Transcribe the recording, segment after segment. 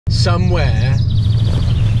Somewhere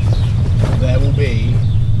there will be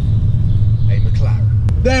a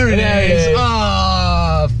McLaren. There it is!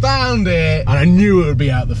 Ah, found it! And I knew it would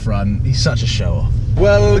be out the front. He's such a show-off.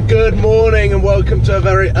 Well, good morning and welcome to a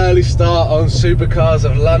very early start on Supercars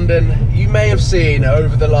of London. You may have seen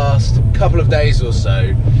over the last couple of days or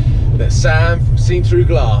so that Sam, from Seen Through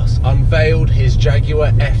Glass, unveiled his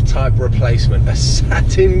Jaguar F-Type replacement, a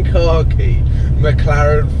satin khaki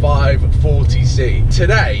Mclaren 540C.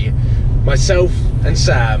 Today, myself and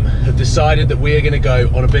Sam have decided that we are going to go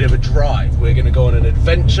on a bit of a drive. We're going to go on an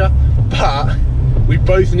adventure, but we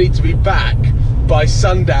both need to be back by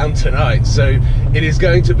sundown tonight, so it is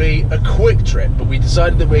going to be a quick trip, but we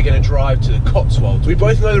decided that we're going to drive to the Cotswolds. We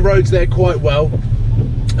both know the roads there quite well,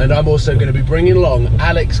 and I'm also going to be bringing along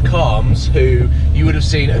Alex Calms, who you would have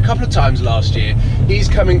seen a couple of times last year. He's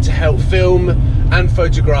coming to help film and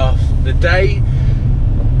photograph the day,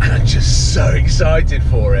 and I'm just so excited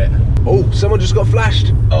for it. Oh, someone just got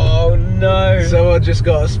flashed. Oh no. Someone just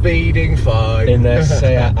got a speeding fine. In their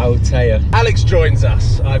Seat Altea. Alex joins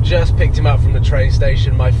us. I've just picked him up from the train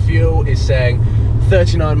station. My fuel is saying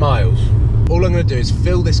 39 miles. All I'm going to do is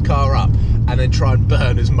fill this car up and then try and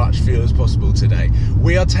burn as much fuel as possible today.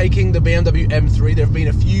 We are taking the BMW M3. There have been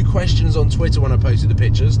a few questions on Twitter when I posted the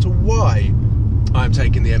pictures to why I'm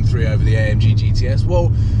taking the M3 over the AMG GTS.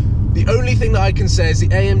 Well, the only thing that I can say is the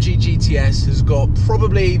AMG GTS has got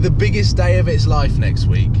probably the biggest day of its life next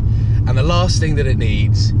week, and the last thing that it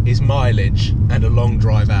needs is mileage and a long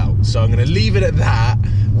drive out. So I'm going to leave it at that.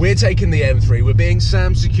 We're taking the M3. We're being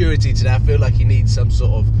Sam's security today. I feel like he needs some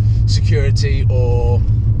sort of security, or,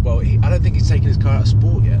 well, I don't think he's taken his car out of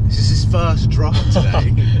sport yet. This is his first drive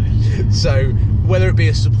today. So whether it be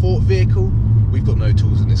a support vehicle, we've got no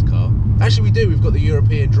tools in this car. Actually, we do. We've got the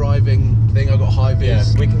European driving thing. I've got high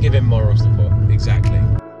vis. Yeah, we can give him moral support. Exactly.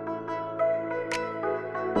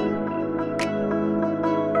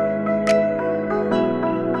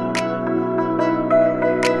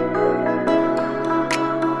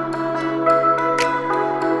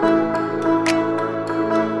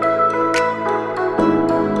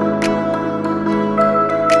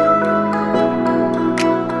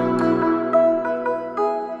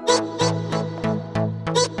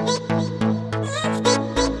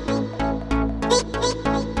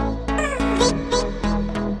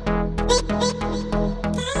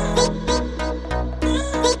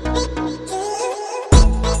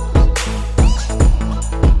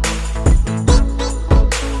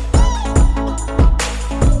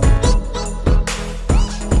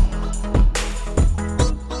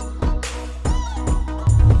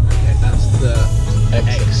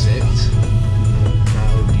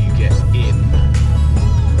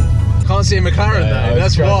 See a McLaren though,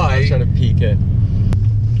 that's why. I was trying to peek in.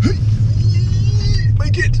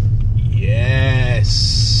 Make it!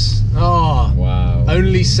 Yes! Oh, wow.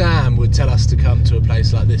 Only Sam would tell us to come to a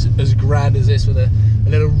place like this, as grand as this, with a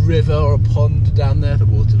little river or a pond down there. The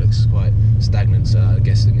water looks quite stagnant, so I'm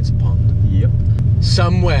guessing it's a pond. Yep.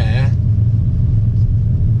 Somewhere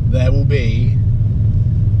there will be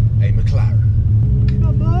a McLaren.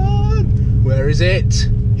 Come on! Where is it?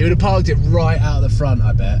 He would have parked it right out of the front,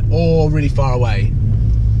 I bet, or really far away.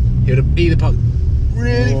 He would have either parked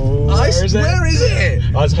really. Where is it?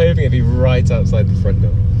 I was hoping it'd be right outside the front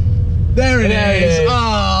door. There it is.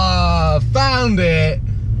 Ah, found it.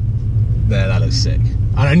 There, that looks sick.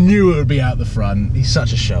 And I knew it would be out the front. He's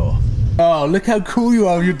such a show-off. Oh, look how cool you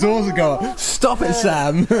are. Your doors are going. Stop it,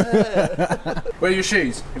 Sam. Where are your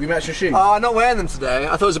shoes? Have you matched your shoes? I'm not wearing them today.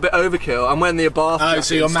 I thought it was a bit overkill. I'm wearing the Abarth. Oh,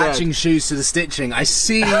 so you're matching shoes to the stitching. I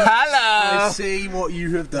see. Hello. I see what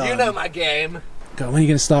you have done. You know my game. God, when are you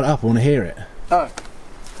going to start up? I want to hear it. Oh.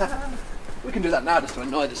 We can do that now just to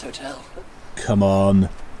annoy this hotel. Come on.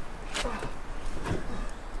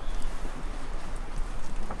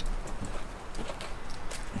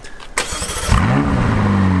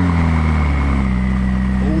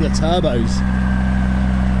 All the turbos.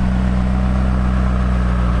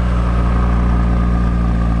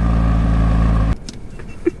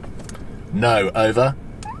 No, over.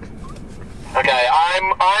 Okay,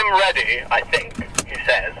 I'm ready, I think, he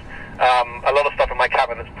says. A lot of stuff in my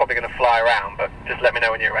cabin that's probably going to fly around, but just let me know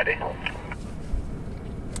when you're ready.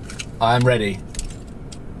 I'm ready.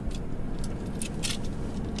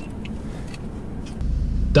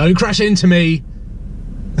 Don't crash into me.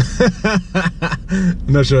 I'm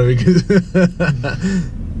not sure because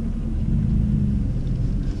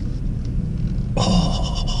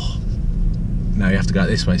oh. Now you have to go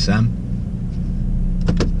this way, Sam.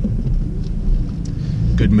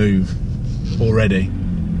 Good move already.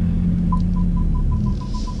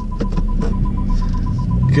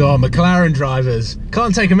 God, McLaren drivers.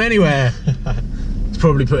 Can't take him anywhere. He's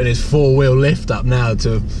probably putting his 4-wheel lift up now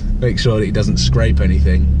to make sure that he doesn't scrape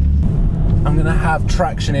anything. I'm gonna have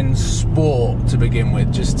traction in sport to begin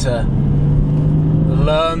with, just to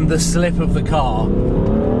learn the slip of the car.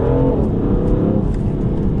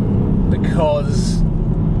 Because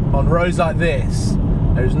on roads like this,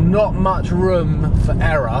 there's not much room for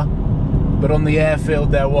error, but on the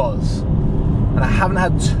airfield there was. And I haven't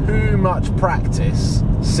had too much practice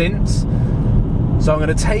since, so I'm going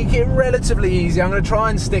to take it relatively easy. I'm going to try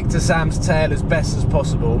and stick to Sam's tail as best as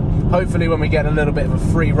possible. Hopefully when we get a little bit of a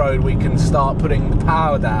free road we can start putting the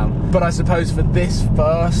power down. But I suppose for this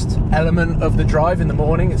first element of the drive in the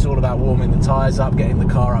morning, it's all about warming the tyres up, getting the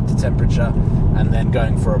car up to temperature, and then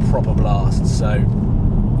going for a proper blast. So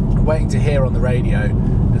I'm waiting to hear on the radio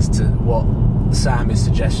as to what Sam is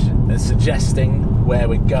suggesting where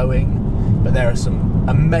we're going. But there are some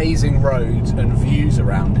amazing roads and views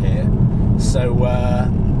around here. So I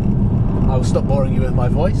will stop boring you with my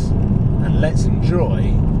voice and let's enjoy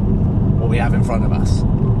what we have in front of us.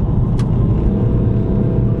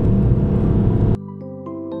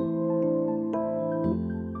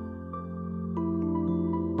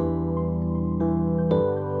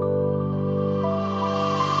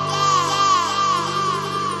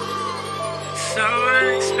 So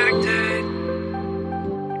unexpected,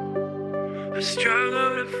 I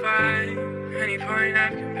struggle to find any point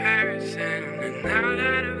of comparison, and now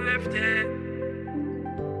that I've left it,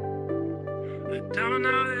 I don't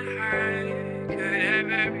know that I could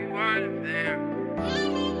ever be one of them.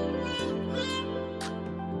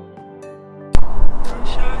 I'm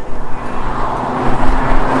sure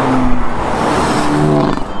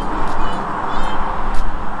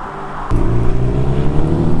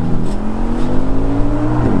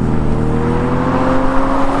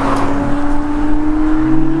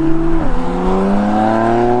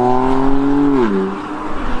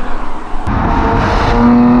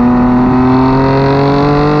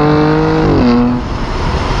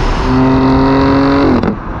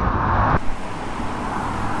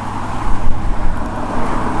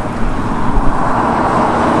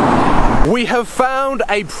We have found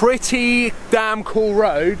a pretty damn cool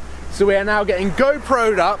road, so we are now getting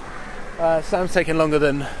GoPro'd up. Sam's taking longer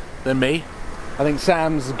than me. I think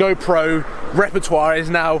Sam's GoPro repertoire is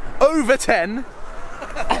now over 10.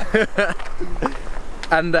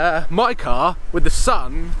 And my car, with the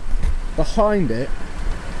sun behind it,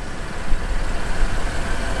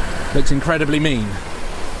 looks incredibly mean.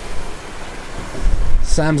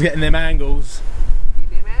 Sam's getting them angles.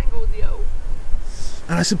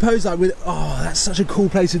 And I suppose like with, oh, that's such a cool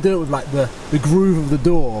place to do it with like the groove of the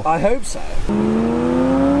door. I hope so.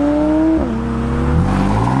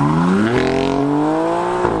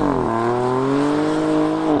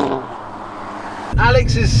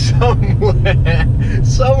 Alex is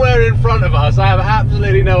somewhere in front of us. I have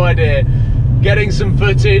absolutely no idea. Getting some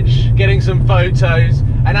footage, getting some photos,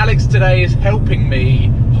 and Alex today is helping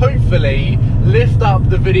me hopefully lift up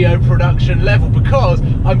the video production level, because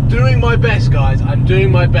I'm doing my best, guys. I'm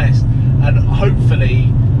doing my best, and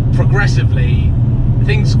hopefully progressively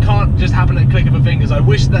things can't just happen at a click of a fingers. I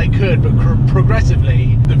wish they could, but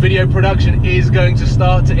progressively the video production is going to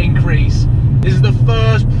start to increase. This is the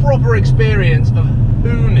first proper experience of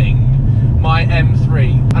hooning my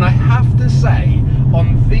M3, and I have to say,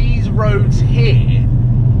 on these roads here,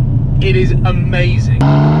 it is amazing.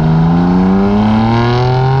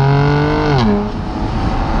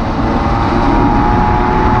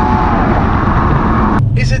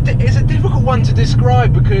 It's a difficult one to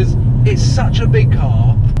describe because it's such a big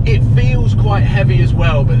car. It feels quite heavy as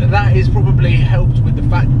well, but that is probably helped with the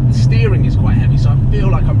fact that the steering is quite heavy, so I feel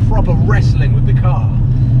like I'm proper wrestling with the car.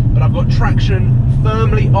 But I've got traction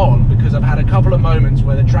firmly on because I've had a couple of moments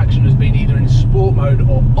where the traction has been either in sport mode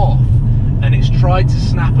or off, and it's tried to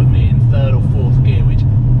snap at me in 3rd or 4th gear, which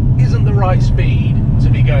isn't the right speed to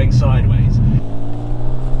be going sideways.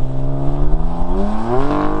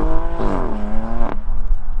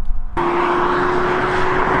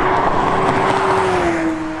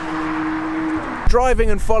 Driving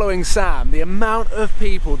and following Sam, the amount of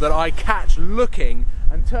people that I catch looking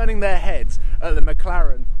and turning their heads at the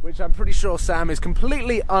McLaren, which I'm pretty sure Sam is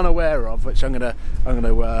completely unaware of, which I'm gonna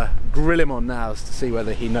grill him on now to see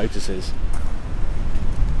whether he notices.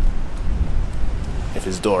 If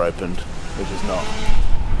his door opened, which is not.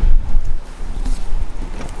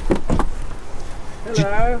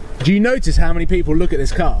 Hello. Do you notice how many people look at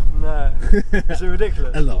this car? No. Is it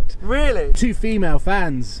ridiculous? A lot. Really? 2 female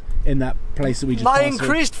fans in that place that we just My passed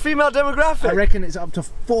increased female demographic. I reckon it's up to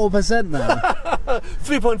 4% now.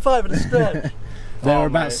 3.5 at a stretch. They're Oh,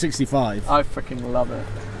 about mate. 65. I freaking love it.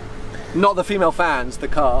 Not the female fans, the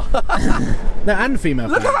car. No, and female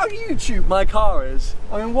Look fans. how YouTube my car is.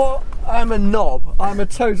 I mean, what? I'm a knob. I'm a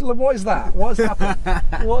total. What is that? What's happened?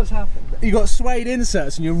 What's happened? You got suede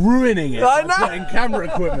inserts and you're ruining it I by know. putting camera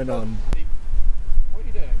equipment on. What are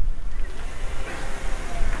you doing?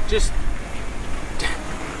 Just...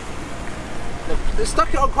 They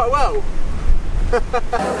stuck it on quite well.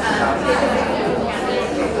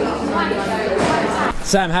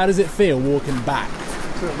 Sam, how does it feel walking back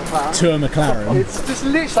to a McLaren? It's just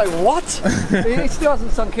literally like, what? It still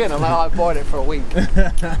hasn't sunk in. I'm like, oh, I've bought it for a week.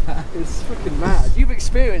 It's freaking mad. You've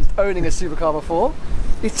experienced owning a supercar before.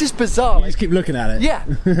 It's just bizarre. You just keep looking at it. Yeah,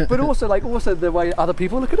 but also the way other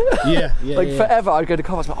people look at it. Yeah, yeah, Like yeah. forever, I'd go to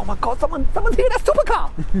cars, like, oh my god, someone's here in a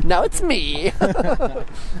supercar. Now it's me.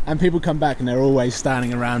 And people come back and they're always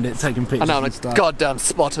standing around it, taking pictures And now I'm and like, stuff. goddamn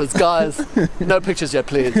spotters, guys. No pictures yet,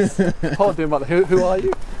 please. Hold on, mother. Who are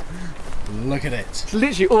you? Look at it. It's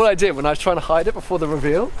literally all I did when I was trying to hide it before the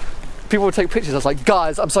reveal. People would take pictures. I was like,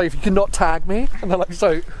 guys, I'm sorry if you cannot tag me. And they're like,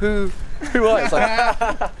 so who are you? It's like,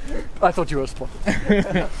 I thought you were a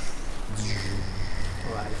spotter.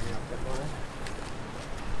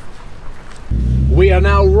 We are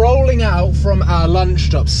now rolling out from our lunch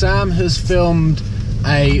stop. Sam has filmed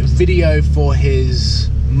a video for his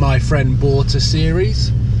My Friend Bought a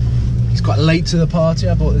series. He's quite late to the party.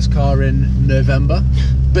 I bought this car in November,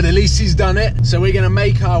 but at least he's done it. So we're going to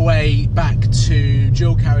make our way back to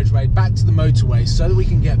dual carriageway, back to the motorway, so that we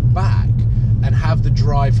can get back and have the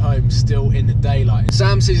drive home still in the daylight.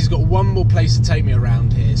 Sam says he's got one more place to take me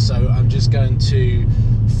around here, so I'm just going to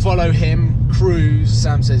follow him, cruise.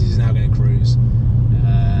 Sam says he's now going to cruise.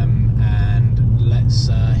 And let's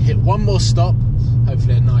hit one more stop,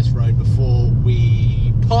 hopefully a nice road, before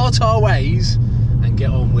we part our ways and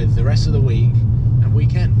get on with the rest of the week and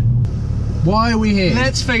weekend. Why are we here?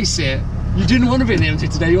 Let's face it, you didn't want to be in the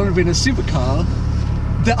M3 today, you wanted to be in a supercar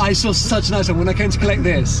that I saw such a nice one when I came to collect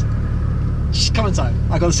this. Just come inside,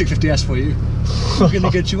 I got a 650S for you. We're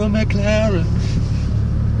gonna get you a McLaren.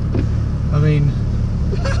 I mean,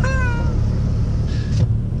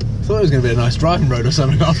 thought it was going to be a nice driving road or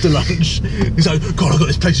something after lunch. He's like, God, I've got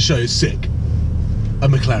this place to show you, it's sick. A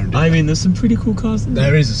McLaren. I mean, there's some pretty cool cars in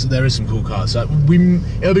there. There is some cool cars. So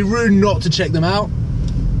it'll be rude not to check them out.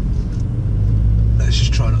 Let's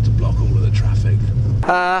just try not to block all of the traffic.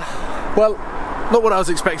 Well, not what I was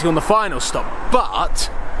expecting on the final stop, but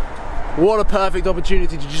what a perfect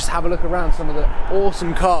opportunity to just have a look around some of the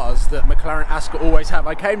awesome cars that McLaren Ascot always have.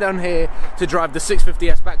 I came down here to drive the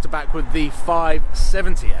 650S back to back with the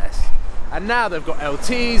 570S, and now they've got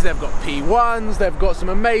LTs, they've got P1s, they've got some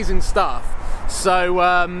amazing stuff. So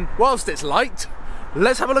whilst it's light,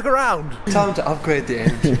 let's have a look around. Time to upgrade the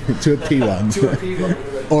engine. To a P1. to a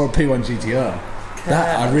P1. Or a P1 GTR.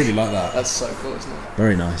 That, I really like that. That's so cool, isn't it?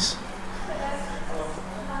 Very nice.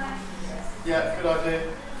 Yeah, good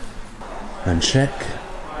idea. And check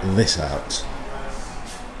this out.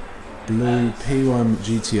 Blue P1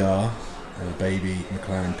 GTR and a baby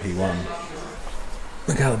McLaren P1.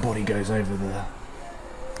 Look how the body goes over the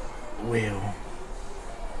wheel.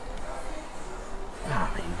 I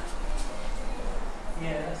mean,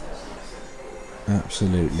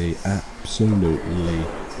 absolutely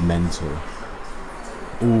mental.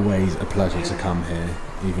 Always a pleasure to come here,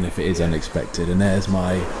 even if it is unexpected. And there's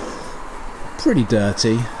my pretty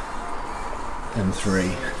dirty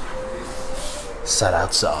M3 sat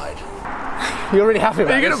outside. You're really happy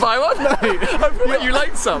about Are you going to buy one? No. I feel like you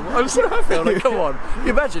like some. I'm so happy. I'm like, come on.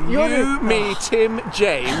 Imagine me, Tim,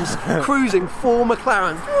 James, cruising 4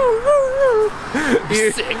 McLarens.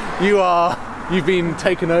 Sick. You've been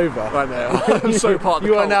taken over. I know. I'm so part of the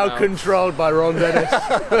You are cult now controlled by Ron Dennis.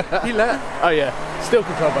 He left. Oh yeah, still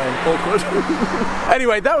controlled by him. Awkward.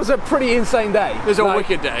 Anyway, that was a pretty insane day. It was a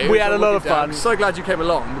wicked day. We had a lot of fun. I'm so glad you came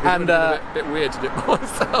along, because And, it would have been a bit weird to do it by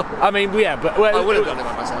myself. I mean, yeah, but well, I would have done it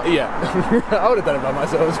by myself. Yeah, I would have done it by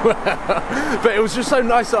myself as well. But it was just so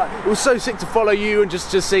nice. Like, it was so sick to follow you and just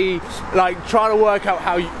to see, like, trying to work out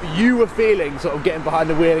how you were feeling, sort of getting behind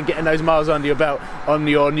the wheel and getting those miles under your belt on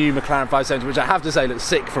your new McLaren 570, which I have to say looks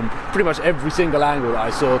sick from pretty much every single angle that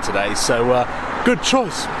I saw today. So good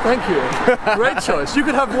choice. Thank you. Great choice. You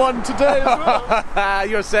could have one today as well.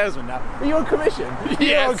 You're a salesman now. Are you on commission? Yes.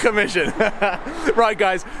 You're on commission. Right,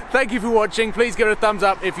 guys, thank you for watching. Please give it a thumbs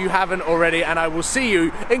up if you haven't already, and I will see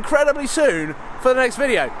you incredibly soon for the next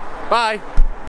video. Bye.